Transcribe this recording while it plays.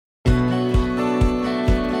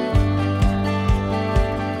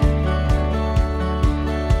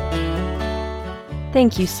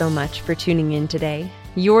Thank you so much for tuning in today.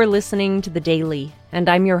 You're listening to The Daily, and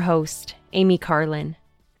I'm your host, Amy Carlin.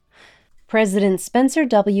 President Spencer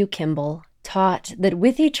W. Kimball taught that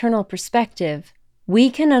with eternal perspective, we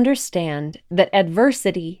can understand that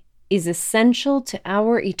adversity is essential to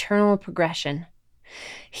our eternal progression.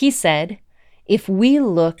 He said, if we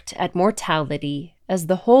looked at mortality as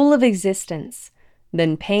the whole of existence,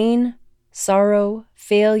 then pain, sorrow,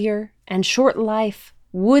 failure, and short life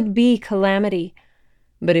would be calamity.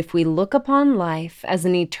 But if we look upon life as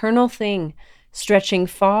an eternal thing, stretching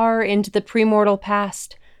far into the premortal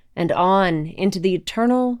past and on into the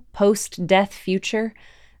eternal post-death future,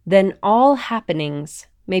 then all happenings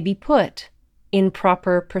may be put in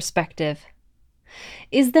proper perspective.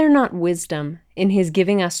 Is there not wisdom in His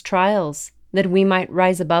giving us trials that we might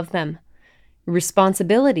rise above them,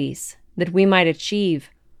 responsibilities that we might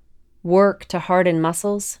achieve, work to harden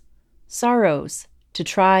muscles, sorrows to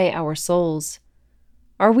try our souls?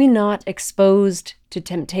 Are we not exposed to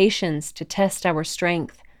temptations to test our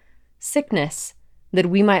strength, sickness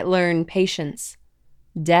that we might learn patience,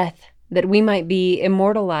 death that we might be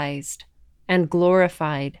immortalized and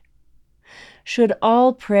glorified? Should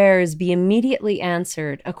all prayers be immediately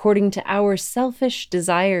answered according to our selfish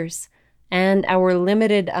desires and our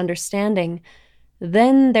limited understanding,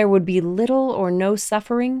 then there would be little or no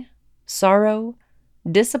suffering, sorrow,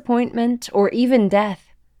 disappointment, or even death.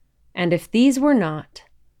 And if these were not,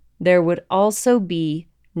 there would also be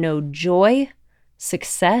no joy,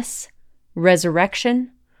 success,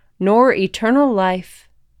 resurrection, nor eternal life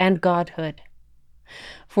and godhood.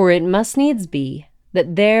 For it must needs be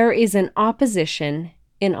that there is an opposition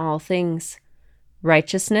in all things: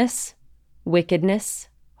 righteousness, wickedness,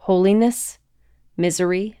 holiness,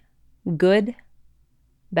 misery, good,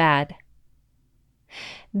 bad.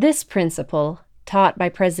 This principle, taught by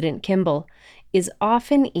President Kimball, is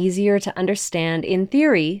often easier to understand in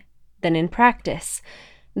theory than in practice.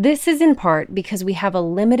 This is in part because we have a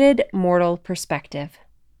limited mortal perspective.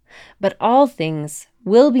 But all things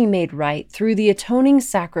will be made right through the atoning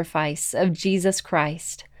sacrifice of Jesus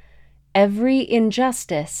Christ. Every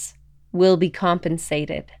injustice will be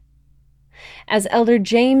compensated. As Elder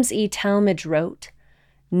James E. Talmage wrote,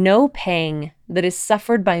 "No pang that is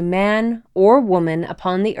suffered by man or woman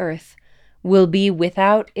upon the earth will be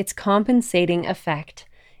without its compensating effect,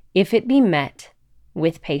 if it be met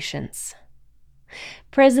with patience."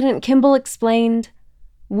 President Kimball explained,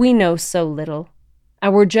 "We know so little.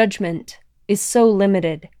 Our judgment is so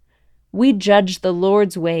limited. We judge the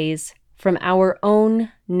Lord's ways from our own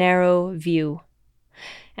narrow view."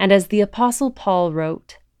 And as the Apostle Paul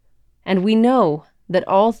wrote, "And we know that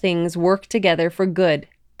all things work together for good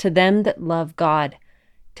to them that love God,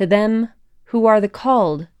 to them who are the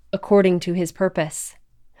called according to His purpose."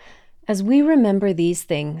 As we remember these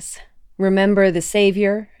things, remember the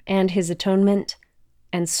Savior and His atonement,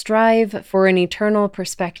 and strive for an eternal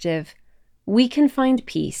perspective, we can find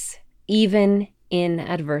peace even in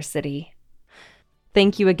adversity.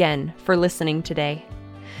 Thank you again for listening today.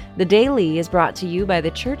 The Daily is brought to you by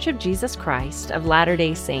The Church of Jesus Christ of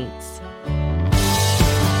Latter-day Saints,